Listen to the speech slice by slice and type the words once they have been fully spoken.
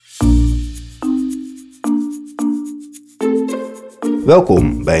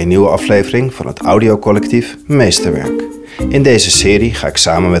Welkom bij een nieuwe aflevering van het audiocollectief Meesterwerk. In deze serie ga ik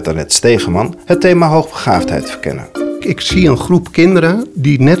samen met Annette Stegeman het thema hoogbegaafdheid verkennen. Ik zie een groep kinderen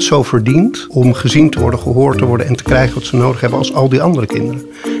die net zo verdient om gezien te worden, gehoord te worden en te krijgen wat ze nodig hebben als al die andere kinderen.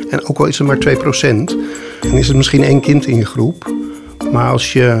 En ook al is het maar 2%, dan is het misschien 1 kind in je groep. Maar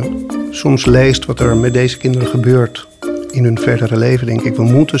als je soms leest wat er met deze kinderen gebeurt in hun verdere leven, denk ik, we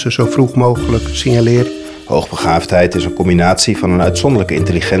moeten ze zo vroeg mogelijk signaleren. Hoogbegaafdheid is een combinatie van een uitzonderlijke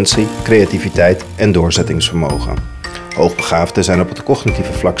intelligentie, creativiteit en doorzettingsvermogen. Hoogbegaafden zijn op het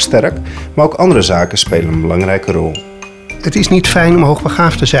cognitieve vlak sterk, maar ook andere zaken spelen een belangrijke rol. Het is niet fijn om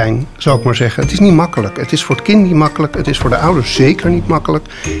hoogbegaafd te zijn, zou ik maar zeggen. Het is niet makkelijk. Het is voor het kind niet makkelijk. Het is voor de ouders zeker niet makkelijk.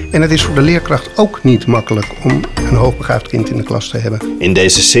 En het is voor de leerkracht ook niet makkelijk om een hoogbegaafd kind in de klas te hebben. In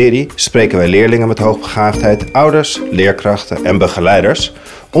deze serie spreken wij leerlingen met hoogbegaafdheid, ouders, leerkrachten en begeleiders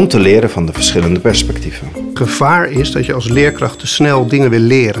om te leren van de verschillende perspectieven. Gevaar is dat je als leerkracht te snel dingen wil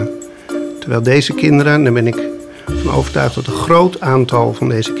leren. Terwijl deze kinderen, daar ben ik van overtuigd dat een groot aantal van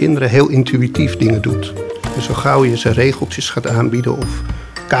deze kinderen heel intuïtief dingen doet. Dus zo gauw je ze regeltjes gaat aanbieden of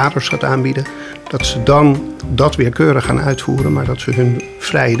kaders gaat aanbieden, dat ze dan dat weer keurig gaan uitvoeren, maar dat ze hun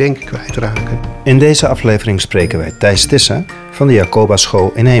vrije denken kwijtraken. In deze aflevering spreken wij Thijs Tissen van de Jacoba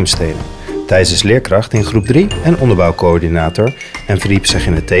School in Heemstede. Thijs is leerkracht in groep 3 en onderbouwcoördinator en verdiept zich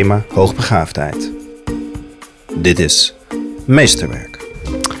in het thema hoogbegaafdheid. Dit is Meesterwerk.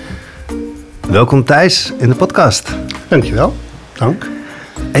 Welkom Thijs in de podcast. Dankjewel, dank.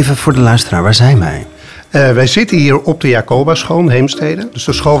 Even voor de luisteraar, waar zijn wij? Wij zitten hier op de Jacoba School in Heemstede. Dus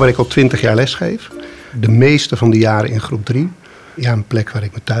de school waar ik al 20 jaar lesgeef. De meeste van de jaren in groep 3. Ja, een plek waar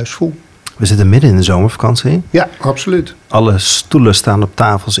ik me thuis voel. We zitten midden in de zomervakantie. Ja, absoluut. Alle stoelen staan op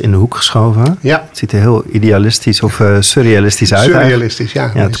tafels in de hoek geschoven. Ja. Het ziet er heel idealistisch of surrealistisch uit. Surrealistisch,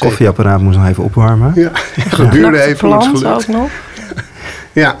 ja. Ja, het koffieapparaat moest nog even opwarmen. Ja, het duurde even, maar het is gelukt. Ook nog.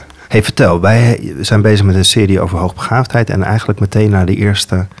 Ja. Hey, vertel, wij zijn bezig met een serie over hoogbegaafdheid en eigenlijk meteen na de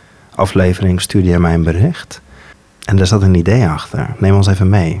eerste aflevering stuurde jij mij een bericht. En daar zat een idee achter. Neem ons even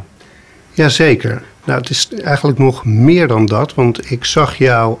mee. Jazeker. Nou, het is eigenlijk nog meer dan dat, want ik zag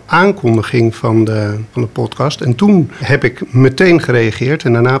jouw aankondiging van de podcast. En toen heb ik meteen gereageerd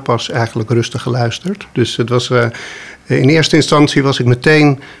en daarna pas eigenlijk rustig geluisterd. Dus het was, in eerste instantie was ik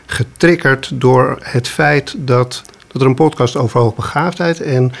meteen getriggerd door het feit dat er een podcast over hoogbegaafdheid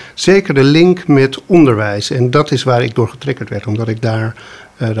en zeker de link met onderwijs. En dat is waar ik door getriggerd werd, omdat ik daar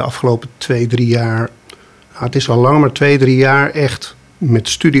de afgelopen 2-3 jaar, nou, het is al lang, maar 2-3 jaar echt met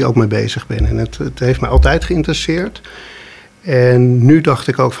studie ook mee bezig ben. En het heeft mij altijd geïnteresseerd. En nu dacht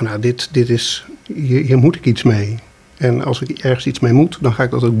ik ook van, nou, dit is, hier moet ik iets mee. En als ik ergens iets mee moet, dan ga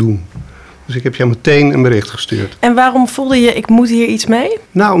ik dat ook doen. Dus ik heb jou meteen een bericht gestuurd. En waarom voelde je, ik moet hier iets mee?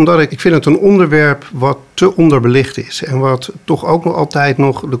 Nou, omdat ik vind het een onderwerp wat te onderbelicht is. En wat toch ook nog altijd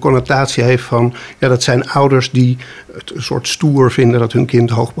nog de connotatie heeft van, ja, dat zijn ouders die het een soort stoer vinden dat hun kind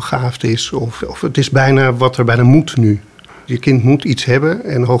hoogbegaafd is. Of het is bijna wat er bijna moet nu. Je kind moet iets hebben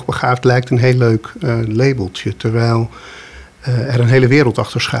en hoogbegaafd lijkt een heel leuk labeltje. Terwijl er een hele wereld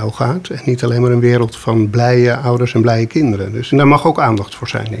achter schuil gaat. En niet alleen maar een wereld van blije ouders en blije kinderen. Dus en daar mag ook aandacht voor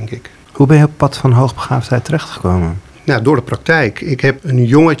zijn, denk ik. Hoe ben je op het pad van hoogbegaafdheid terechtgekomen? Nou, door de praktijk. Ik heb een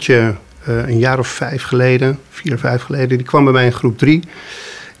jongetje een jaar of 5 geleden, 4, 5 geleden, die kwam bij mij in groep 3.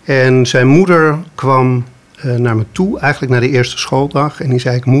 En zijn moeder kwam naar me toe, eigenlijk na de eerste schooldag. En die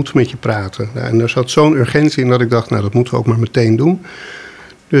zei, ik moet met je praten. Nou, en er zat zo'n urgentie in dat ik dacht, nou, dat moeten we ook maar meteen doen.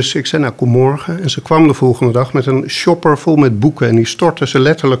 Dus ik zei, nou, kom morgen. En ze kwam de volgende dag met een shopper vol met boeken. En die stortte ze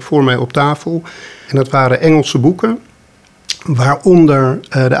letterlijk voor mij op tafel. En dat waren Engelse boeken. Waaronder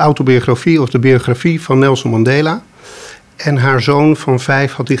de autobiografie of de biografie van Nelson Mandela. En haar zoon van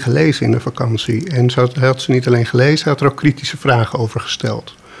 5 had die gelezen in de vakantie. En ze had ze niet alleen gelezen, ze had er ook kritische vragen over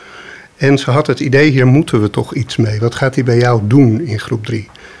gesteld. En ze had het idee, hier moeten we toch iets mee. Wat gaat hij bij jou doen in groep 3?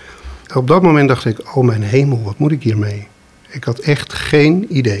 Op dat moment dacht ik, oh mijn hemel, wat moet ik hiermee? Ik had echt geen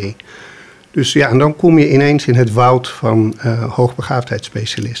idee. Dus ja, en dan kom je ineens in het woud van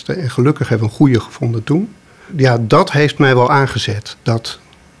hoogbegaafdheidsspecialisten. En gelukkig hebben we een goede gevonden toen. Ja, dat heeft mij wel aangezet, dat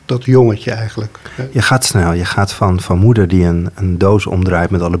jongetje eigenlijk. Je gaat snel, je gaat van moeder die een doos omdraait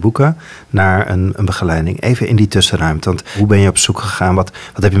met alle boeken naar een begeleiding. Even in die tussenruimte, want hoe ben je op zoek gegaan? Wat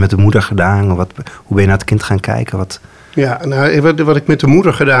heb je met de moeder gedaan? Hoe ben je naar het kind gaan kijken? Ja, nou, wat ik met de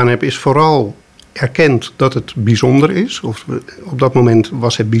moeder gedaan heb is vooral erkend dat het bijzonder is. Of op dat moment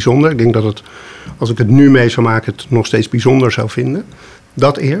was het bijzonder. Ik denk dat het, als ik het nu mee zou maken, het nog steeds bijzonder zou vinden.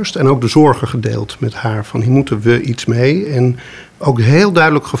 Dat eerst. En ook de zorgen gedeeld met haar. Van hier moeten we iets mee. En ook heel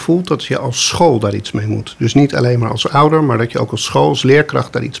duidelijk gevoeld dat je als school daar iets mee moet. Dus niet alleen maar als ouder, maar dat je ook als school, als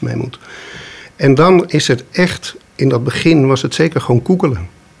leerkracht daar iets mee moet. En dan is het echt in dat begin was het zeker gewoon googelen.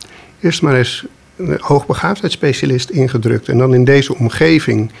 Eerst maar eens een hoogbegaafdheidsspecialist ingedrukt. En dan in deze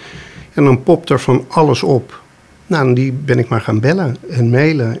omgeving. En dan popt er van alles op. Nou, en die ben ik maar gaan bellen en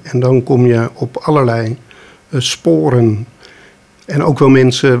mailen. En dan kom je op allerlei sporen. En ook wel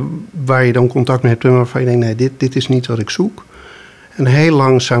mensen waar je dan contact mee hebt. En waarvan je denkt, nee, dit is niet wat ik zoek. En heel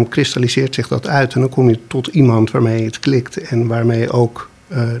langzaam kristalliseert zich dat uit. En dan kom je tot iemand waarmee het klikt. En waarmee ook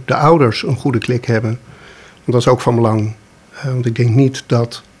de ouders een goede klik hebben. Want dat is ook van belang. Want ik denk niet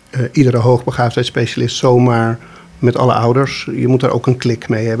dat iedere hoogbegaafdheidsspecialist zomaar met alle ouders. Je moet daar ook een klik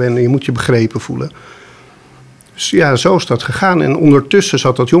mee hebben. En je moet je begrepen voelen. Dus ja, zo is dat gegaan. En ondertussen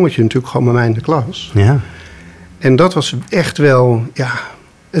zat dat jongetje natuurlijk gewoon bij mij in de klas. Ja. En dat was echt wel, ja,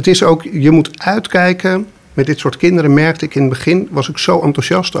 het is ook, je moet uitkijken. Met dit soort kinderen merkte ik in het begin, was ik zo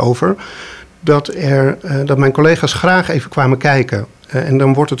enthousiast over, dat mijn collega's graag even kwamen kijken. En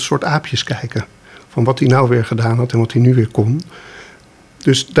dan wordt het een soort aapjes kijken. Van wat hij nou weer gedaan had en wat hij nu weer kon.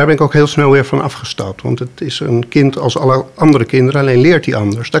 Dus daar ben ik ook heel snel weer van afgestapt. Want het is een kind als alle andere kinderen, alleen leert hij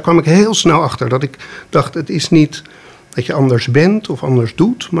anders. Daar kwam ik heel snel achter. Dat ik dacht, het is niet dat je anders bent of anders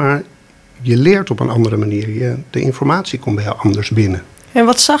doet, maar je leert op een andere manier. De informatie komt bij jou anders binnen. En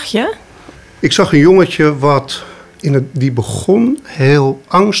wat zag je? Ik zag een jongetje die begon, heel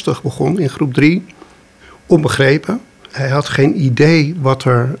angstig begon in groep 3. Onbegrepen. Hij had geen idee wat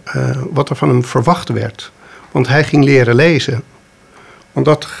er van hem verwacht werd. Want hij ging leren lezen. Want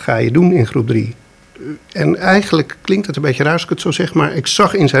dat ga je doen in groep 3. En eigenlijk klinkt het een beetje raar als ik het zo zeg, maar ik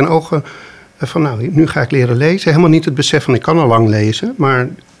zag in zijn ogen van nou, nu ga ik leren lezen. Helemaal niet het besef van ik kan al lang lezen, maar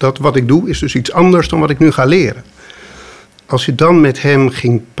dat wat ik doe is dus iets anders dan wat ik nu ga leren. Als je dan met hem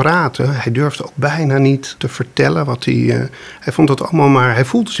ging praten, hij durfde ook bijna niet te vertellen wat hij vond dat allemaal maar, hij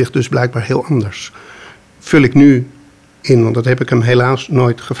voelde zich dus blijkbaar heel anders. Vul ik nu in, want dat heb ik hem helaas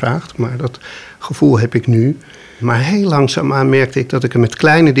nooit gevraagd, maar dat gevoel heb ik nu. Maar heel langzaamaan merkte ik dat ik hem met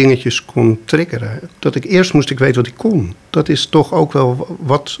kleine dingetjes kon triggeren. Dat ik eerst moest weten wat hij kon. Dat is toch ook wel,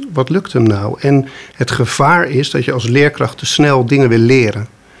 wat lukt hem nou? En het gevaar is dat je als leerkracht te snel dingen wil leren.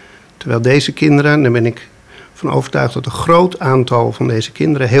 Terwijl deze kinderen, daar ben ik van overtuigd dat een groot aantal van deze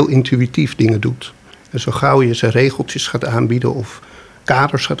kinderen heel intuïtief dingen doet. En zo gauw je ze regeltjes gaat aanbieden of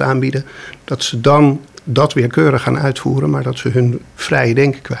kaders gaat aanbieden, dat ze dan dat weer keurig gaan uitvoeren, maar dat ze hun vrije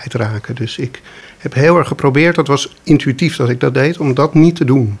denken kwijtraken. Dus ik heb heel erg geprobeerd, dat was intuïtief dat ik dat deed, om dat niet te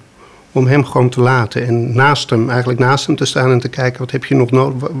doen. Om hem gewoon te laten en naast hem te staan en te kijken, wat heb je nog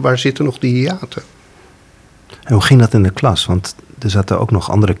nodig, waar zitten nog die hiaten? En hoe ging dat in de klas? Want er zaten ook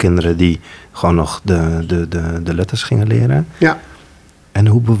nog andere kinderen die gewoon nog de letters gingen leren. Ja. En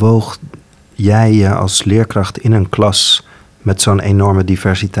hoe bewoog jij je als leerkracht in een klas met zo'n enorme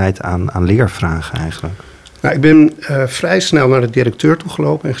diversiteit aan leervragen eigenlijk? Nou, ik ben vrij snel naar de directeur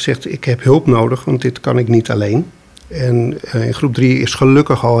toegelopen en gezegd, ik heb hulp nodig, want dit kan ik niet alleen. En in groep 3 is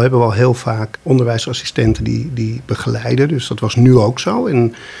gelukkig hebben we al heel vaak onderwijsassistenten die begeleiden. Dus dat was nu ook zo.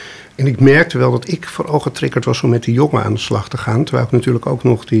 En ik merkte wel dat ik voor ogen getriggerd was om met die jongen aan de slag te gaan. Terwijl ik natuurlijk ook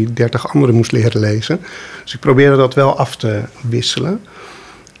nog die 30 anderen moest leren lezen. Dus ik probeerde dat wel af te wisselen.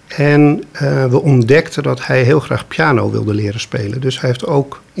 En we ontdekten dat hij heel graag piano wilde leren spelen. Dus hij heeft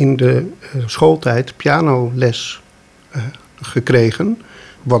ook in de schooltijd pianoles gekregen.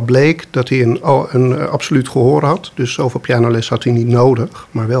 Wat bleek dat hij een absoluut gehoor had. Dus zoveel pianoles had hij niet nodig.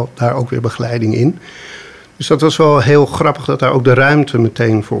 Maar wel daar ook weer begeleiding in. Dus dat was wel heel grappig dat daar ook de ruimte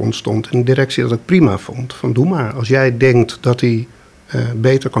meteen voor ontstond. En de directie dat ik prima vond. Van doe maar. Als jij denkt dat hij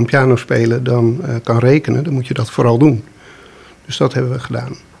beter kan piano spelen dan kan rekenen, dan moet je dat vooral doen. Dus dat hebben we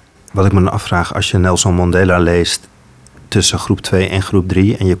gedaan. Wat ik me dan afvraag, als je Nelson Mandela leest tussen groep 2 en groep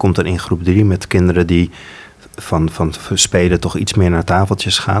 3... en je komt dan in groep 3 met kinderen die van spelen toch iets meer naar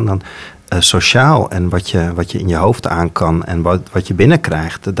tafeltjes gaan, dan sociaal en wat je in je hoofd aan kan en wat je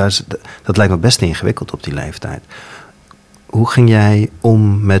binnenkrijgt, dat lijkt me best ingewikkeld op die leeftijd. Hoe ging jij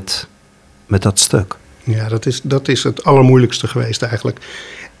om met dat stuk? Ja, dat is het allermoeilijkste geweest eigenlijk.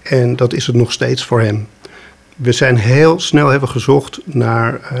 En dat is het nog steeds voor hem. We zijn heel snel hebben gezocht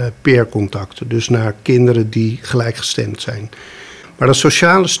naar peercontacten. Dus naar kinderen die gelijkgestemd zijn. Maar dat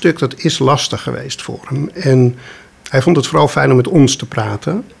sociale stuk, dat is lastig geweest voor hem. En hij vond het vooral fijn om met ons te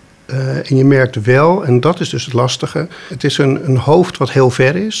praten. En je merkt wel, en dat is dus het lastige, het is een hoofd wat heel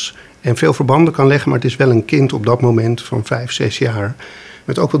ver is en veel verbanden kan leggen, maar het is wel een kind op dat moment van 5, 6 jaar.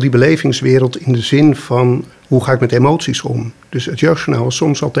 Met ook wel die belevingswereld in de zin van, hoe ga ik met emoties om? Dus het jeugdjournaal was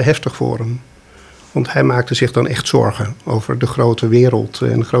soms al te heftig voor hem. Want hij maakte zich dan echt zorgen over de grote wereld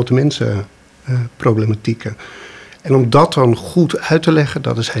en de grote mensenproblematieken. En om dat dan goed uit te leggen,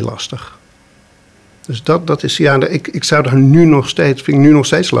 dat is heel lastig. Dus dat is, ja, ik zou daar nu nog steeds, vind ik nu nog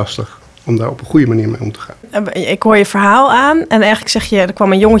steeds lastig. om daar op een goede manier mee om te gaan. Ik hoor je verhaal aan en eigenlijk zeg je, er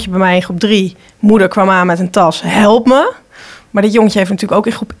kwam een jongetje bij mij in groep 3. Moeder kwam aan met een tas, help me. Maar dit jongetje heeft natuurlijk ook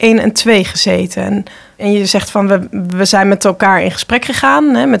in groep 1 en 2 gezeten. En je zegt van, we zijn met elkaar in gesprek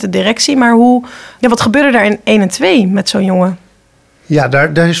gegaan, hè, met de directie. Maar wat gebeurde daar in 1 en 2 met zo'n jongen? Ja,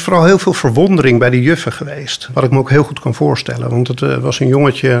 daar is vooral heel veel verwondering bij de juffen geweest. Wat ik me ook heel goed kan voorstellen. Want het was een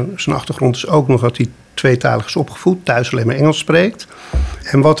jongetje, zijn achtergrond is ook nog dat hij tweetalig is opgevoed. Thuis alleen maar Engels spreekt.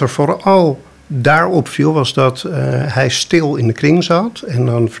 En wat er vooral daarop viel was dat hij stil in de kring zat. En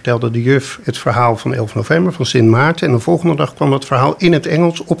dan vertelde de juf het verhaal van 11 november van Sint Maarten. En de volgende dag kwam dat verhaal in het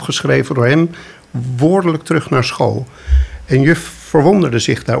Engels opgeschreven door hem woordelijk terug naar school. En juf verwonderde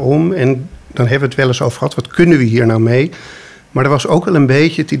zich daarom. En dan hebben we het wel eens over gehad. Wat kunnen we hier nou mee? Maar er was ook wel een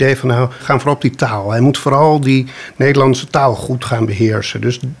beetje het idee van, nou, gaan vooral op die taal. Hij moet vooral die Nederlandse taal goed gaan beheersen.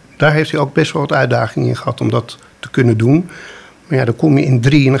 Dus daar heeft hij ook best wel wat uitdagingen in gehad om dat te kunnen doen. Maar ja, dan kom je in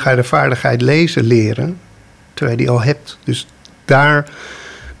 3 en dan ga je de vaardigheid lezen leren, terwijl je die al hebt. Dus daar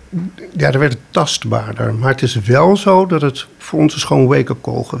werd het tastbaarder. Maar het is wel zo dat het voor ons een schoon wake-up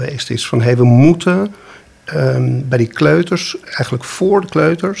call geweest is. Van, we moeten bij die kleuters, eigenlijk voor de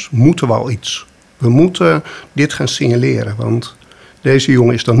kleuters, moeten we al iets. We moeten dit gaan signaleren, want deze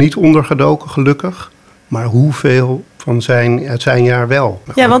jongen is dan niet ondergedoken, gelukkig. Maar hoeveel uit zijn jaar wel?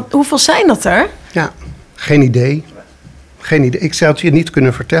 Ja, want hoeveel zijn dat er? Ja, geen idee. Geen idee. Ik zou het je niet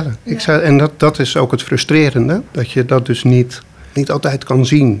kunnen vertellen. Ja. En dat is ook het frustrerende, dat je dat dus niet altijd kan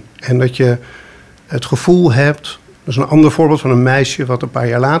zien. En dat je het gevoel hebt, dat is een ander voorbeeld van een meisje wat een paar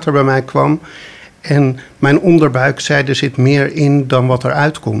jaar later bij mij kwam. En mijn onderbuik zei, er zit meer in dan wat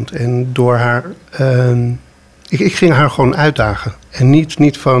eruit komt. En door haar, ik ging haar gewoon uitdagen. En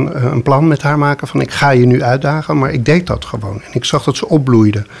niet van een plan met haar maken van, ik ga je nu uitdagen. Maar ik deed dat gewoon. En ik zag dat ze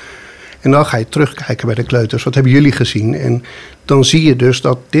opbloeide. En dan ga je terugkijken bij de kleuters. Wat hebben jullie gezien? En dan zie je dus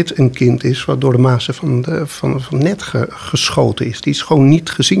dat dit een kind is wat door de mazen van net geschoten is. Die is gewoon niet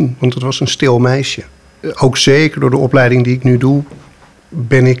gezien, want het was een stil meisje. Ook zeker door de opleiding die ik nu doe,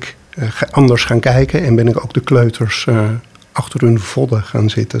 ben ik anders gaan kijken. En ben ik ook de kleuters achter hun vodden gaan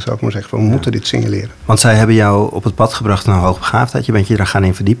zitten, zou ik maar zeggen. We moeten dit signaleren. Want zij hebben jou op het pad gebracht naar hoogbegaafdheid. Je bent je daar gaan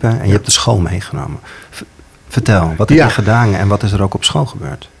in verdiepen en je hebt de school meegenomen. Vertel, wat heb je gedaan en wat is er ook op school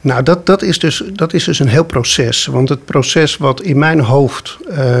gebeurd? Nou, dat is dus een heel proces. Want het proces wat in mijn hoofd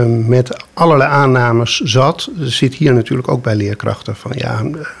met allerlei aannames zit hier natuurlijk ook bij leerkrachten. Van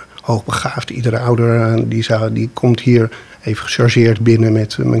hoogbegaafd, iedere ouder die komt hier even gechargeerd binnen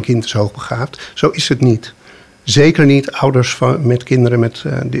met mijn kind is hoogbegaafd. Zo is het niet. Zeker niet ouders met kinderen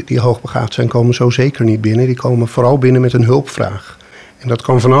die hoogbegaafd zijn, komen zo zeker niet binnen. Die komen vooral binnen met een hulpvraag. En dat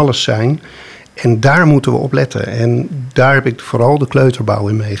kan van alles zijn. En daar moeten we op letten. En daar heb ik vooral de kleuterbouw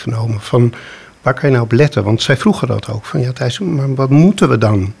in meegenomen. Van, waar kan je nou op letten? Want zij vroegen dat ook. Van, ja, Thijs, maar wat moeten we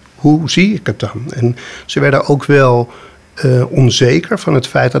dan? Hoe zie ik het dan? En ze werden ook wel onzeker van het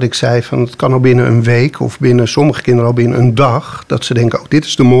feit dat ik zei van, het kan al binnen een week of binnen sommige kinderen al binnen een dag. Dat ze denken, dit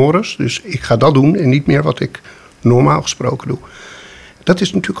is de mores, dus ik ga dat doen en niet meer wat ik normaal gesproken doe. Dat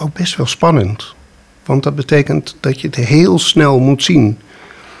is natuurlijk ook best wel spannend. Want dat betekent dat je het heel snel moet zien.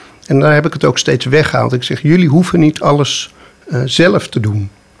 En daar heb ik het ook steeds weggehaald. Ik zeg, jullie hoeven niet alles zelf te doen.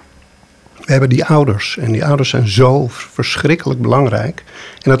 We hebben die ouders. En die ouders zijn zo verschrikkelijk belangrijk.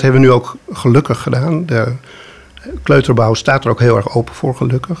 En dat hebben we nu ook gelukkig gedaan. De kleuterbouw staat er ook heel erg open voor,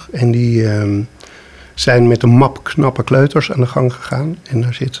 gelukkig. En die zijn met een map knappe kleuters aan de gang gegaan. En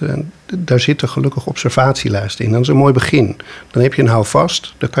daar zitten gelukkig observatielijsten in. Dat is een mooi begin. Dan heb je een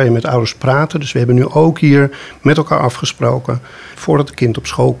houvast. Dan kan je met ouders praten. Dus we hebben nu ook hier met elkaar afgesproken. Voordat het kind op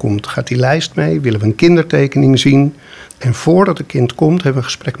school komt, gaat die lijst mee. Willen we een kindertekening zien. En voordat het kind komt, hebben we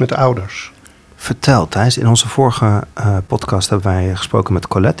een gesprek met de ouders. Vertel, Thijs, in onze vorige podcast hebben wij gesproken met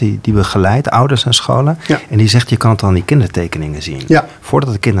Colette. Die begeleidt ouders en scholen. Ja. En die zegt, je kan het al aan die kindertekeningen zien. Ja. Voordat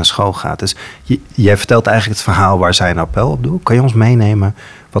het kind naar school gaat. Dus jij vertelt eigenlijk het verhaal waar zij een appel op doet. Kan je ons meenemen?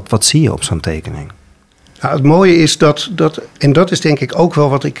 Wat zie je op zo'n tekening? Nou, het mooie is dat en dat is denk ik ook wel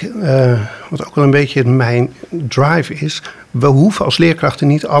wat ook wel een beetje mijn drive is. We hoeven als leerkrachten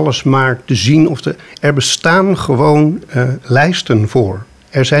niet alles maar te zien. Er bestaan gewoon lijsten voor.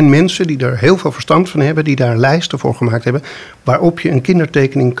 Er zijn mensen die er heel veel verstand van hebben, die daar lijsten voor gemaakt hebben, waarop je een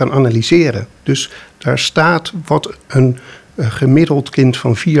kindertekening kan analyseren. Dus daar staat wat een gemiddeld kind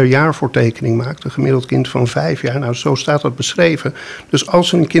van 4 jaar voor tekening maakt, een gemiddeld kind van 5 jaar. Nou, zo staat dat beschreven. Dus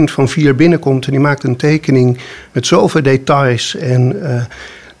als een kind van 4 binnenkomt en die maakt een tekening met zoveel details en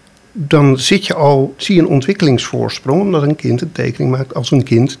dan zie je een ontwikkelingsvoorsprong, omdat een kind een tekening maakt als een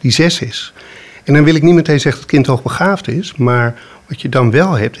kind die 6 is. En dan wil ik niet meteen zeggen dat het kind hoogbegaafd is, maar wat je dan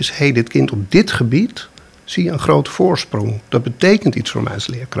wel hebt is, dit kind op dit gebied zie je een grote voorsprong. Dat betekent iets voor mij als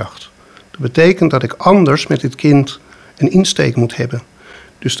leerkracht. Dat betekent dat ik anders met dit kind een insteek moet hebben.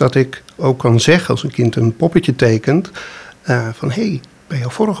 Dus dat ik ook kan zeggen als een kind een poppetje tekent, van hé, bij jouw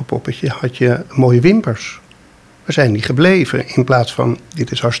vorige poppetje had je mooie wimpers. Waar zijn die gebleven? In plaats van,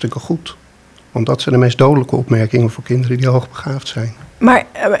 dit is hartstikke goed. Want dat zijn de meest dodelijke opmerkingen voor kinderen die hoogbegaafd zijn. Maar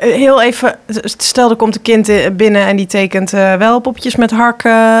heel even, stel er komt een kind binnen en die tekent wel poppetjes met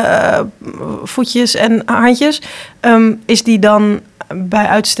harken, voetjes en handjes. Is die dan bij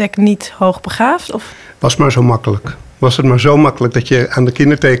uitstek niet hoogbegaafd? Of? Was maar zo makkelijk. Was het maar zo makkelijk dat je aan de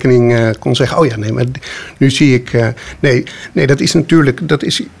kindertekening kon zeggen, oh ja, nee, maar nu zie ik... Nee, dat is natuurlijk...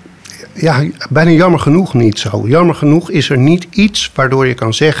 Ja, bijna jammer genoeg niet zo. Jammer genoeg is er niet iets waardoor je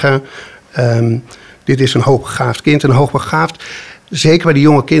kan zeggen, dit is een hoogbegaafd kind. En hoogbegaafd, zeker bij die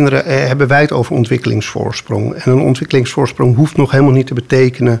jonge kinderen, hebben wij het over ontwikkelingsvoorsprong. En een ontwikkelingsvoorsprong hoeft nog helemaal niet te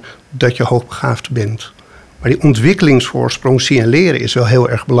betekenen dat je hoogbegaafd bent. Maar die ontwikkelingsvoorsprong signaleren is wel heel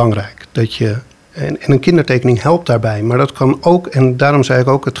erg belangrijk. En een kindertekening helpt daarbij. Maar dat kan ook, en daarom zei ik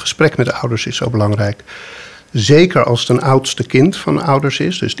ook, het gesprek met de ouders is zo belangrijk. Zeker als het een oudste kind van de ouders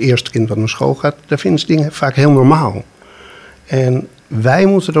is, dus het eerste kind wat naar school gaat, daar vinden ze dingen vaak heel normaal. En wij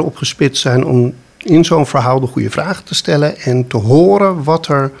moeten erop gespitst zijn om in zo'n verhaal de goede vragen te stellen en te horen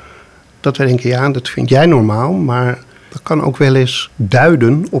dat we denken, ja, dat vind jij normaal, maar dat kan ook wel eens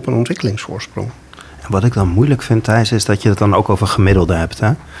duiden op een ontwikkelingsvoorsprong. En wat ik dan moeilijk vind, Thijs, is dat je het dan ook over gemiddelde hebt.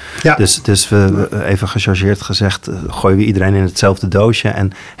 Hè? Ja. Dus we even gechargeerd gezegd, gooien we iedereen in hetzelfde doosje.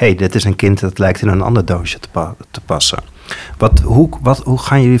 En dit is een kind dat lijkt in een ander doosje te passen. Hoe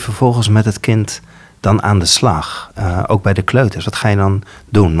gaan jullie vervolgens met het kind dan aan de slag? Ook bij de kleuters. Wat ga je dan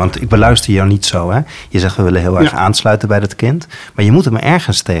doen? Want ik beluister jou niet zo. Hè? Je zegt we willen heel erg aansluiten bij dat kind. Maar je moet hem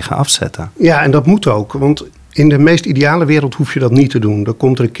ergens tegen afzetten. Ja, en dat moet ook. Want in de meest ideale wereld hoef je dat niet te doen. Dan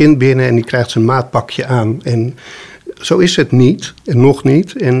komt er een kind binnen en die krijgt zijn maatpakje aan. En zo is het niet. En nog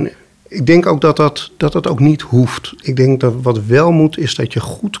niet. En ik denk ook dat ook niet hoeft. Ik denk dat wat wel moet is dat je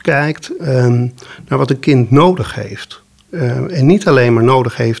goed kijkt naar wat een kind nodig heeft. En niet alleen maar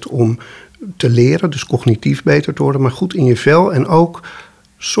nodig heeft om te leren, dus cognitief beter te worden, maar goed in je vel. En ook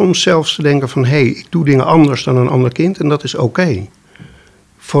soms zelfs te denken van, ik doe dingen anders dan een ander kind en dat is oké.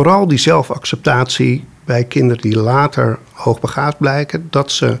 Vooral die zelfacceptatie bij kinderen die later hoogbegaafd blijken,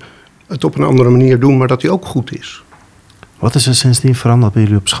 dat ze het op een andere manier doen, maar dat die ook goed is. Wat is er sindsdien veranderd bij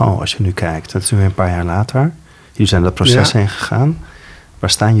jullie op school als je nu kijkt? Dat is nu weer een paar jaar later. Jullie zijn dat proces heen gegaan. Waar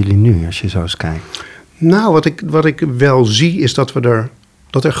staan jullie nu als je zo eens kijkt? Nou, wat ik wel zie is dat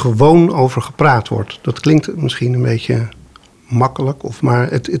er gewoon over gepraat wordt. Dat klinkt misschien een beetje makkelijk, maar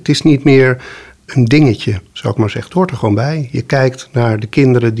het is niet meer een dingetje, zou ik maar zeggen. Het hoort er gewoon bij. Je kijkt naar de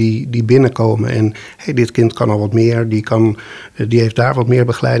kinderen die binnenkomen en dit kind kan al wat meer, die heeft daar wat meer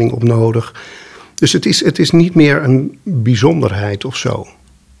begeleiding op nodig. Dus het is niet meer een bijzonderheid of zo.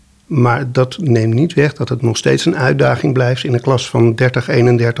 Maar dat neemt niet weg dat het nog steeds een uitdaging blijft in een klas van 30,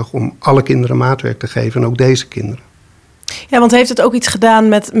 31 om alle kinderen maatwerk te geven en ook deze kinderen. Ja, want heeft het ook iets gedaan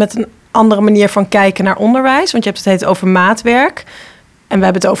met een andere manier van kijken naar onderwijs? Want je hebt het over maatwerk en we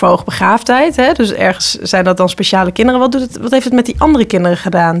hebben het over hoogbegaafdheid. Hè? Dus ergens zijn dat dan speciale kinderen. Wat heeft het met die andere kinderen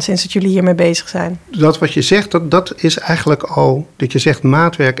gedaan sinds dat jullie hiermee bezig zijn? Dat wat je zegt, dat is eigenlijk al, dat je zegt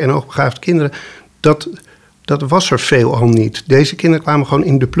maatwerk en hoogbegaafde kinderen, dat was er veelal niet. Deze kinderen kwamen gewoon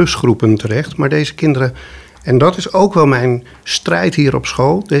in de plusgroepen terecht. Maar deze kinderen, en dat is ook wel mijn strijd hier op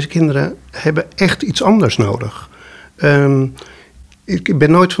school, deze kinderen hebben echt iets anders nodig. Ik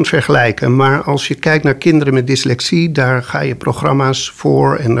ben nooit van het vergelijken, maar als je kijkt naar kinderen met dyslexie, daar ga je programma's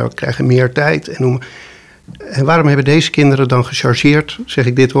voor en daar krijg je meer tijd. En waarom hebben deze kinderen dan gechargeerd, zeg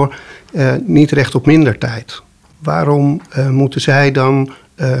ik dit hoor, niet recht op minder tijd? Waarom moeten zij dan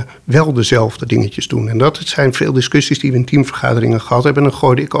wel dezelfde dingetjes doen? En dat zijn veel discussies die we in teamvergaderingen gehad hebben. En dan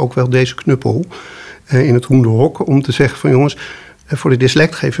gooide ik ook wel deze knuppel in het hoenderhok om te zeggen van jongens, voor de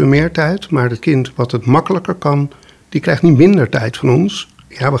dyslect geven we meer tijd, maar het kind wat het makkelijker kan, die krijgt niet minder tijd van ons.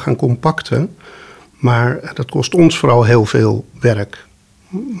 Ja, we gaan compacten, maar dat kost ons vooral heel veel werk.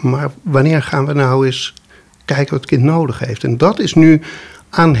 Maar wanneer gaan we nou eens kijken wat het kind nodig heeft? En dat is nu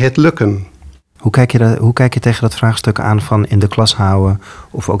aan het lukken. Hoe kijk je tegen dat vraagstuk aan van in de klas houden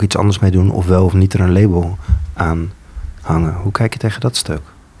of ook iets anders mee doen of wel of niet er een label aan hangen? Hoe kijk je tegen dat stuk?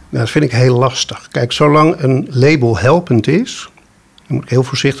 Nou, dat vind ik heel lastig. Kijk, zolang een label helpend is, daar moet ik heel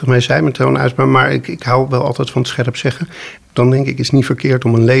voorzichtig mee zijn met zo'n uitspraak, maar ik hou wel altijd van het scherp zeggen, dan denk ik, is het niet verkeerd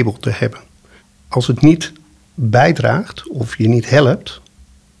om een label te hebben. Als het niet bijdraagt of je niet helpt,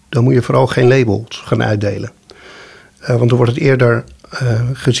 dan moet je vooral geen labels gaan uitdelen. Want dan wordt het eerder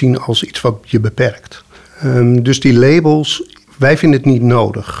gezien als iets wat je beperkt. Dus die labels, wij vinden het niet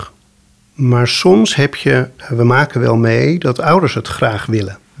nodig. Maar soms we maken wel mee dat ouders het graag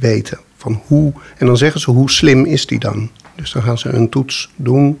willen weten. Van hoe, en dan zeggen ze, hoe slim is die dan? Dus dan gaan ze een toets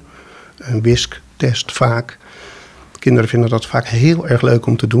doen, een wisktest vaak. Kinderen vinden dat vaak heel erg leuk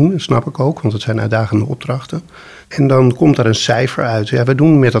om te doen. Dat snap ik ook, want het zijn uitdagende opdrachten. En dan komt er een cijfer uit. Ja, we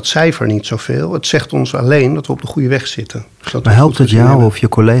doen met dat cijfer niet zoveel. Het zegt ons alleen dat we op de goede weg zitten. Dus dat maar helpt het jou of je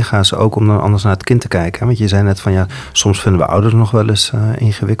collega's ook om dan anders naar het kind te kijken? Want je zei net van soms vinden we ouders nog wel eens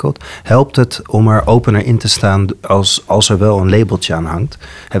ingewikkeld. Helpt het om er opener in te staan als er wel een labeltje aan hangt?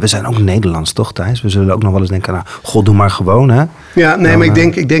 We zijn ook Nederlands, toch Thijs? We zullen ook nog wel eens denken, god, doe maar gewoon, hè? Ja, nee, maar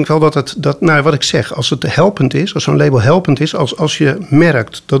ik denk wel dat wat ik zeg, als het helpend is, als zo'n label helpend is, als je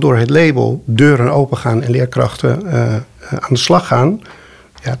merkt dat door het label deuren open gaan en leerkrachten aan de slag gaan,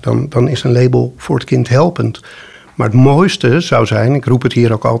 ja, dan is een label voor het kind helpend. Maar het mooiste zou zijn, ik roep het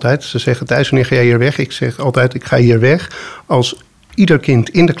hier ook altijd, ze zeggen, Thijs, wanneer ga jij hier weg? Ik zeg altijd, ik ga hier weg als ieder kind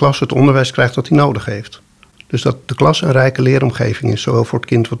in de klas het onderwijs krijgt dat hij nodig heeft. Dus dat de klas een rijke leeromgeving is, zowel voor het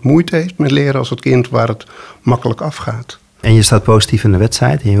kind wat moeite heeft met leren als het kind waar het makkelijk afgaat. En je staat positief in de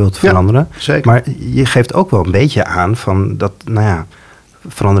wedstrijd en je wilt veranderen. Ja, zeker. Maar je geeft ook wel een beetje aan van dat,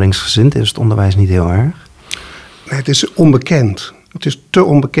 veranderingsgezind is het onderwijs niet heel erg. Nee, het is onbekend. Het is te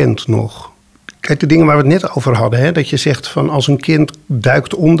onbekend nog. Kijk, de dingen waar we het net over hadden, hè, dat je zegt van als een kind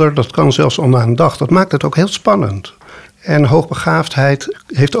duikt onder, dat kan zelfs al na een dag. Dat maakt het ook heel spannend. En hoogbegaafdheid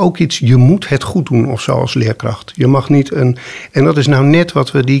heeft ook iets, je moet het goed doen of zo als leerkracht. Je mag niet en dat is nou net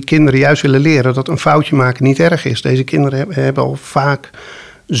wat we die kinderen juist willen leren, dat een foutje maken niet erg is. Deze kinderen hebben al vaak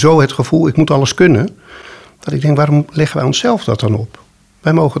zo het gevoel, ik moet alles kunnen. Dat ik denk, waarom leggen wij onszelf dat dan op?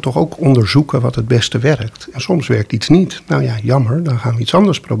 Wij mogen toch ook onderzoeken wat het beste werkt. En soms werkt iets niet. Nou ja, jammer, dan gaan we iets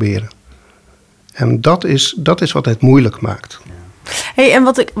anders proberen. En dat is wat het moeilijk maakt. Hey, en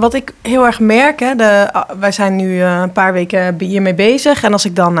wat ik heel erg merk, hè, wij zijn nu een paar weken hiermee bezig. En als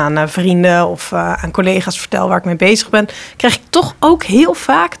ik dan aan vrienden of aan collega's vertel waar ik mee bezig ben, krijg ik toch ook heel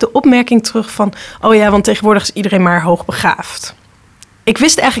vaak de opmerking terug van, oh ja, want tegenwoordig is iedereen maar hoogbegaafd. Ik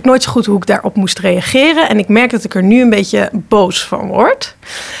wist eigenlijk nooit zo goed hoe ik daarop moest reageren. En ik merk dat ik er nu een beetje boos van word.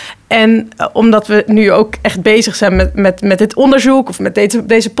 En omdat we nu ook echt bezig zijn met dit onderzoek of met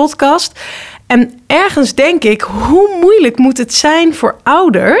deze podcast. En ergens denk ik, hoe moeilijk moet het zijn voor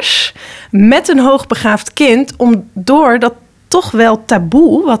ouders met een hoogbegaafd kind om door dat toch wel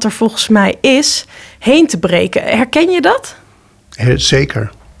taboe, wat er volgens mij is, heen te breken. Herken je dat?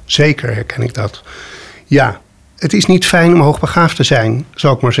 Zeker herken ik dat. Ja. Het is niet fijn om hoogbegaafd te zijn,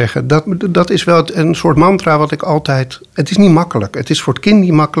 zou ik maar zeggen. Dat is wel een soort mantra wat ik altijd... Het is niet makkelijk. Het is voor het kind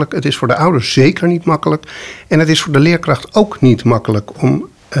niet makkelijk. Het is voor de ouders zeker niet makkelijk. En het is voor de leerkracht ook niet makkelijk om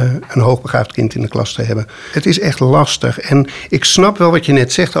een hoogbegaafd kind in de klas te hebben. Het is echt lastig. En ik snap wel wat je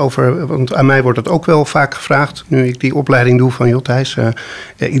net zegt over... Want aan mij wordt het ook wel vaak gevraagd, nu ik die opleiding doe van joh Thijs,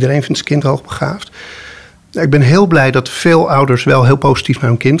 iedereen vindt zijn kind hoogbegaafd. Ik ben heel blij dat veel ouders wel heel positief naar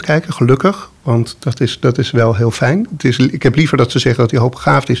hun kind kijken, gelukkig. Want dat is wel heel fijn. Ik heb liever dat ze zeggen dat hij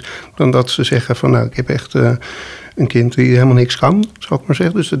hoogbegaafd is, dan dat ze zeggen van nou, ik heb echt een kind die helemaal niks kan, zou ik maar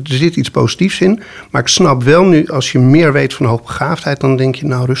zeggen. Dus er zit iets positiefs in. Maar ik snap wel nu, als je meer weet van hoogbegaafdheid, dan denk je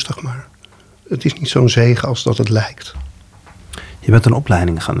nou rustig maar. Het is niet zo'n zegen als dat het lijkt. Je bent een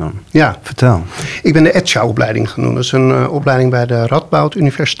opleiding gaan doen. Ja. Vertel. Ik ben de ETSA-opleiding gaan doen. Dat is een opleiding bij de Radboud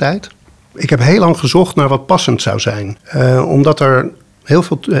Universiteit. Ik heb heel lang gezocht naar wat passend zou zijn. Omdat er heel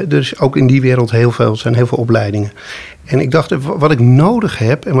veel, dus ook in die wereld zijn heel veel opleidingen. En ik dacht, wat ik nodig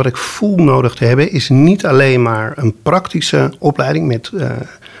heb en wat ik voel nodig te hebben, is niet alleen maar een praktische opleiding met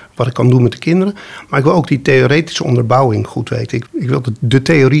wat ik kan doen met de kinderen. Maar ik wil ook die theoretische onderbouwing goed weten. Ik wil de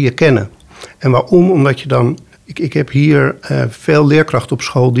theorieën kennen. En waarom? Omdat je dan... Ik heb hier veel leerkrachten op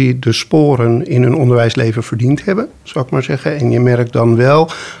school die de sporen in hun onderwijsleven verdiend hebben, zou ik maar zeggen. En je merkt dan wel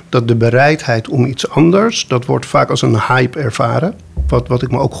dat de bereidheid om iets anders, dat wordt vaak als een hype ervaren. Wat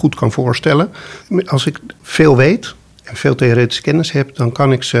ik me ook goed kan voorstellen. Als ik veel weet en veel theoretische kennis heb, dan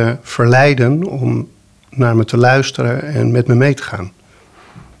kan ik ze verleiden om naar me te luisteren en met me mee te gaan.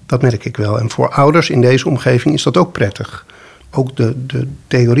 Dat merk ik wel. En voor ouders in deze omgeving is dat ook prettig. Ook de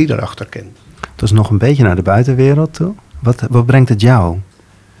theorie daarachter kennen. Dus nog een beetje naar de buitenwereld toe. Wat brengt het jou?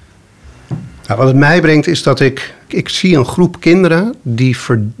 Nou, wat het mij brengt is dat ik zie een groep kinderen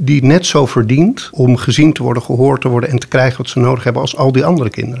die net zo verdient om gezien te worden, gehoord te worden en te krijgen wat ze nodig hebben als al die andere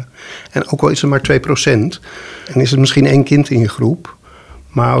kinderen. En ook al is het maar 2% en is het misschien 1 kind in je groep.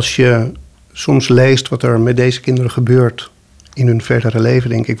 Maar als je soms leest wat er met deze kinderen gebeurt in hun verdere leven,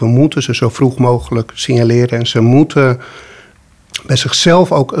 denk ik, we moeten ze zo vroeg mogelijk signaleren en ze moeten bij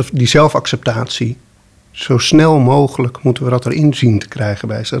zichzelf ook die zelfacceptatie. Zo snel mogelijk moeten we dat erin zien te krijgen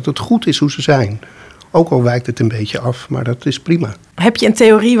bij ze. Dat het goed is hoe ze zijn. Ook al wijkt het een beetje af, maar dat is prima. Heb je een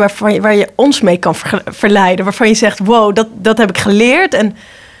theorie waar je ons mee kan verleiden? Waarvan je zegt, wow, dat heb ik geleerd. En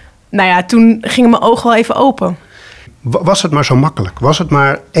nou ja, toen gingen mijn ogen wel even open. Was het maar zo makkelijk? Was het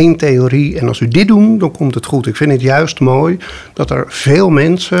maar één theorie en als we dit doen, dan komt het goed? Ik vind het juist mooi dat er veel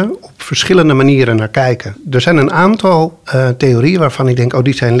mensen op verschillende manieren naar kijken. Er zijn een aantal theorieën waarvan ik denk,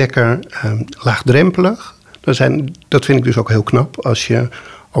 die zijn lekker laagdrempelig. Dat vind ik dus ook heel knap. Als je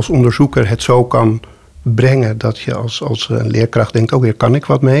als onderzoeker het zo kan brengen dat je als leerkracht denkt, hier kan ik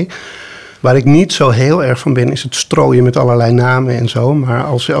wat mee. Waar ik niet zo heel erg van ben, is het strooien met allerlei namen en zo. Maar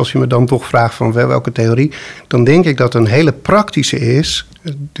als je me dan toch vraagt van welke theorie, dan denk ik dat een hele praktische is.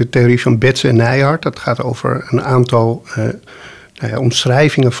 De theorie van Betze en Nijhart. Dat gaat over een aantal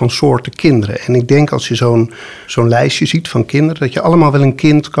omschrijvingen van soorten kinderen. En ik denk als je zo'n lijstje ziet van kinderen, dat je allemaal wel een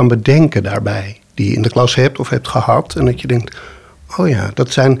kind kan bedenken daarbij. Die je in de klas hebt of hebt gehad. En dat je denkt,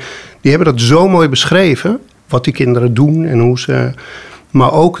 die hebben dat zo mooi beschreven. Wat die kinderen doen en hoe ze...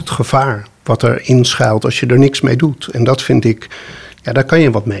 Maar ook het gevaar wat erin schuilt als je er niks mee doet. En dat vind ik, daar kan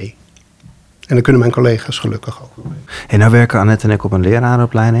je wat mee. En daar kunnen mijn collega's gelukkig ook mee. En nou werken Annette en ik op een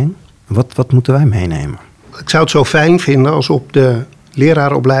lerarenopleiding. Wat moeten wij meenemen? Ik zou het zo fijn vinden als op de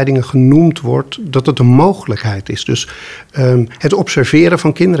lerarenopleidingen genoemd wordt dat het een mogelijkheid is. Dus het observeren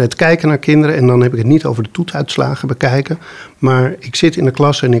van kinderen, het kijken naar kinderen. En dan heb ik het niet over de toetsuitslagen bekijken. Maar ik zit in de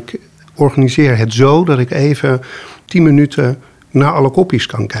klas en ik organiseer het zo dat ik even 10 minuten naar alle kopjes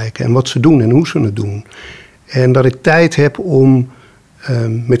kan kijken en wat ze doen en hoe ze het doen. En dat ik tijd heb om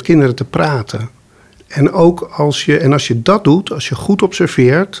met kinderen te praten. En ook als je dat doet, als je goed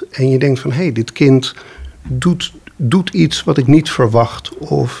observeert en je denkt van dit kind doet iets wat ik niet verwacht.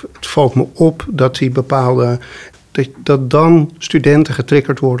 Of het valt me op dat hij dat dan studenten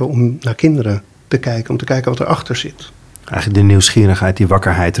getriggerd worden om naar kinderen te kijken. Om te kijken wat erachter zit. Eigenlijk de nieuwsgierigheid, die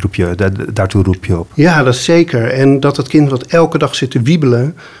wakkerheid daartoe roep je op. Ja, dat is zeker. En dat het kind wat elke dag zit te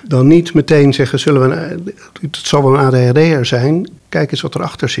wiebelen, dan niet meteen zeggen, het zal wel een ADHD'er zijn, kijk eens wat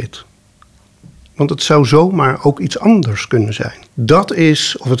erachter zit. Want het zou zomaar ook iets anders kunnen zijn. Dat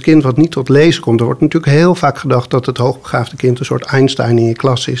is, of het kind wat niet tot lezen komt. Er wordt natuurlijk heel vaak gedacht dat het hoogbegaafde kind een soort Einstein in je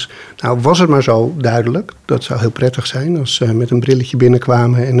klas is. Nou, was het maar zo duidelijk. Dat zou heel prettig zijn als ze met een brilletje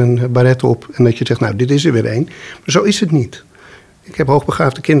binnenkwamen en een baret op. En dat je zegt, dit is er weer één. Maar zo is het niet. Ik heb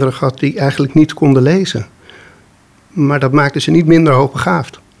hoogbegaafde kinderen gehad die eigenlijk niet konden lezen. Maar dat maakte ze niet minder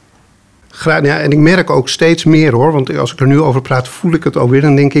hoogbegaafd. En ik merk ook steeds meer hoor, want als ik er nu over praat voel ik het ook weer.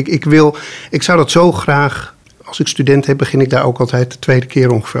 Dan denk ik zou dat zo graag, als ik student heb, begin ik daar ook altijd de tweede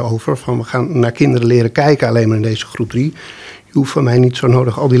keer ongeveer over. Van we gaan naar kinderen leren kijken, alleen maar in deze groep 3. Je hoeft van mij niet zo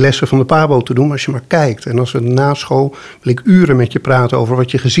nodig al die lessen van de PABO te doen, maar als je maar kijkt. En als we na school, wil ik uren met je praten over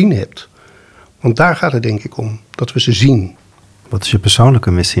wat je gezien hebt. Want daar gaat het denk ik om, dat we ze zien. Wat is je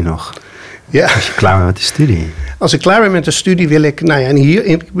persoonlijke missie nog? Ja. Als je klaar bent met de studie. Als ik klaar ben met de studie wil ik...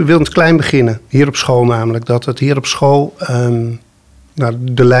 ik wil in het klein beginnen. Hier op school namelijk. Dat het hier op school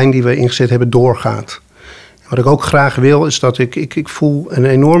de lijn die we ingezet hebben doorgaat. Wat ik ook graag wil is dat ik voel een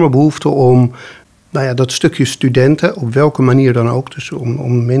enorme behoefte om... dat stukje studenten, op welke manier dan ook. Dus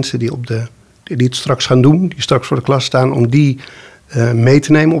om mensen die het straks gaan doen, die straks voor de klas staan... om die mee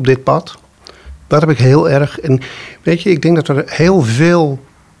te nemen op dit pad. Dat heb ik heel erg. En weet je, ik denk dat er heel veel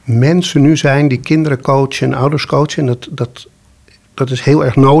mensen nu zijn die kinderen coachen en ouders coachen. En dat is heel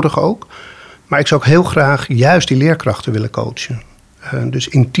erg nodig ook. Maar ik zou ook heel graag juist die leerkrachten willen coachen. Dus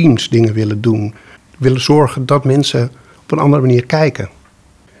in teams dingen willen doen. Willen zorgen dat mensen op een andere manier kijken.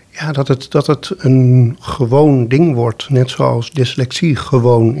 Ja, dat het een gewoon ding wordt. Net zoals dyslexie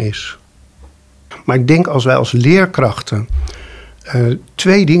gewoon is. Maar ik denk als wij als leerkrachten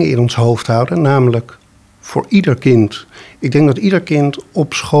 2 dingen in ons hoofd houden. Namelijk voor ieder kind. Ik denk dat ieder kind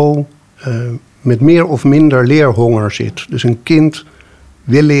op school met meer of minder leerhonger zit. Dus een kind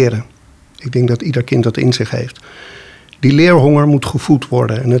wil leren. Ik denk dat ieder kind dat in zich heeft. Die leerhonger moet gevoed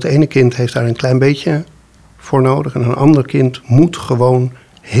worden. En het ene kind heeft daar een klein beetje voor nodig. En een ander kind moet gewoon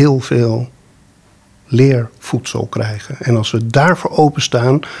heel veel leervoedsel krijgen. En als we daarvoor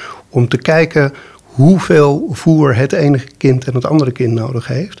openstaan om te kijken hoeveel voer het ene kind en het andere kind nodig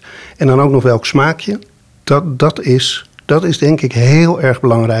heeft. En dan ook nog welk smaakje. Dat is denk ik heel erg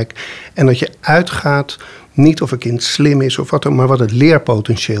belangrijk. En dat je uitgaat niet of een kind slim is of wat dan, maar wat het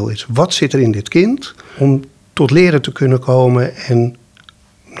leerpotentieel is. Wat zit er in dit kind om tot leren te kunnen komen en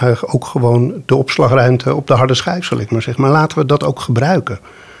ook gewoon de opslagruimte op de harde schijf, zal ik maar zeggen. Maar laten we dat ook gebruiken.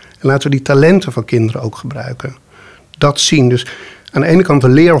 En laten we die talenten van kinderen ook gebruiken. Dat zien. Dus aan de ene kant de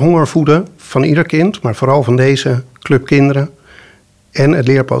leerhonger voeden van ieder kind, maar vooral van deze club kinderen. En het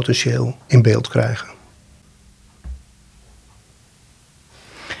leerpotentieel in beeld krijgen.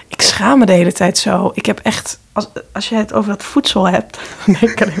 Ik schaam me de hele tijd zo. Ik heb echt, als je het over het voedsel hebt, dan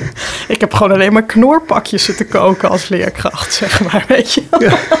denk ik heb gewoon alleen maar knorpakjes zitten koken als leerkracht, zeg maar, weet je.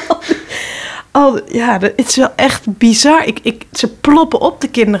 Ja. het is wel echt bizar. Ze ploppen op, de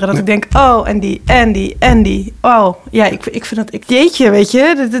kinderen. Dat ik denk, en die. Oh, ja, ik vind dat... Jeetje, weet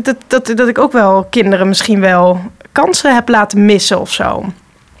je. Dat ik ook wel kinderen misschien wel kansen heb laten missen of zo.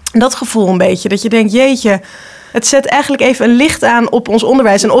 Dat gevoel een beetje. Dat je denkt, jeetje... Het zet eigenlijk even een licht aan op ons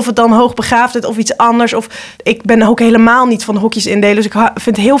onderwijs. En of het dan hoogbegaafdheid of iets anders. Of ik ben ook helemaal niet van hokjes indelen. Dus ik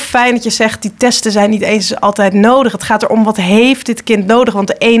vind het heel fijn dat je zegt... die testen zijn niet eens altijd nodig. Het gaat erom, wat heeft dit kind nodig? Want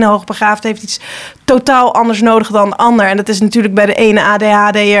de ene hoogbegaafde heeft iets totaal anders nodig dan de ander. En dat is natuurlijk bij de ene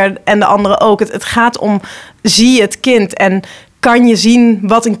ADHD'er en de andere ook. Het gaat om, zie je het kind en kan je zien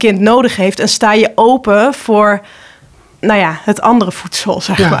wat een kind nodig heeft? En sta je open voor... het andere voedsel,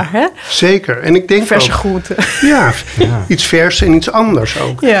 zeg maar. Hè? Zeker. En ik denk verse groenten. Ja, iets vers en iets anders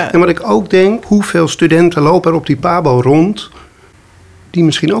ook. Ja. En wat ik ook denk, hoeveel studenten lopen er op die PABO rond... die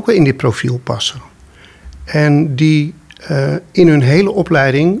misschien ook wel in dit profiel passen. En die in hun hele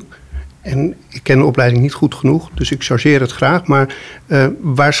opleiding... en ik ken de opleiding niet goed genoeg, dus ik chargeer het graag... maar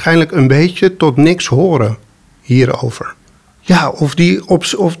waarschijnlijk een beetje tot niks horen hierover. Ja, of die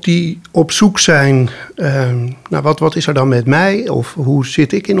op zoek zijn, wat is er dan met mij? Of hoe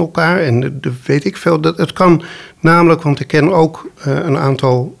zit ik in elkaar? En weet ik veel. Het kan namelijk, want ik ken ook een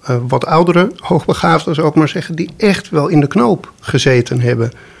aantal wat oudere hoogbegaafden, zou ik maar zeggen... die echt wel in de knoop gezeten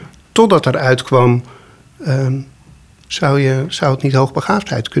hebben. Totdat eruit kwam, zou het niet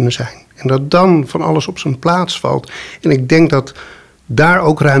hoogbegaafdheid kunnen zijn? En dat dan van alles op zijn plaats valt. En ik denk dat daar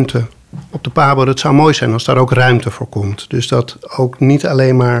ook ruimte... Op de PABO, het zou mooi zijn als daar ook ruimte voor komt. Dus dat ook niet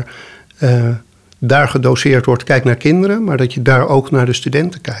alleen maar daar gedoseerd wordt, kijk naar kinderen... maar dat je daar ook naar de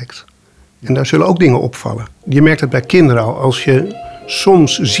studenten kijkt. En daar zullen ook dingen opvallen. Je merkt het bij kinderen al. Als je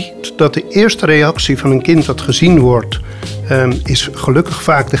soms ziet dat de eerste reactie van een kind dat gezien wordt... is gelukkig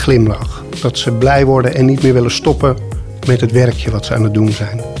vaak de glimlach. Dat ze blij worden en niet meer willen stoppen met het werkje wat ze aan het doen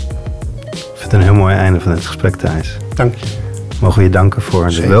zijn. Ik vind het een heel mooi einde van het gesprek, Thijs. Dank je. Mogen we je danken voor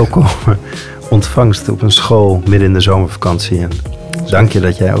de welkome ontvangst op een school midden in de zomervakantie. En dank je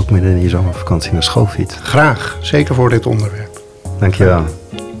dat jij ook midden in je zomervakantie naar school fietst. Graag, zeker voor dit onderwerp. Dank je wel.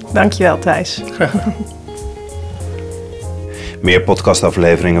 Dank je wel, Thijs. Graag. Meer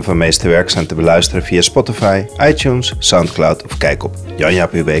podcastafleveringen van Meesterwerk zijn te beluisteren via Spotify, iTunes, Soundcloud of kijk op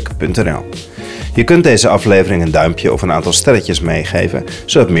janjapubeek.nl. Je kunt deze aflevering een duimpje of een aantal sterretjes meegeven,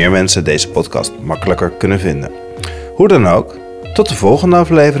 zodat meer mensen deze podcast makkelijker kunnen vinden. Hoe dan ook, tot de volgende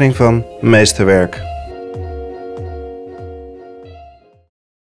aflevering van Meesterwerk.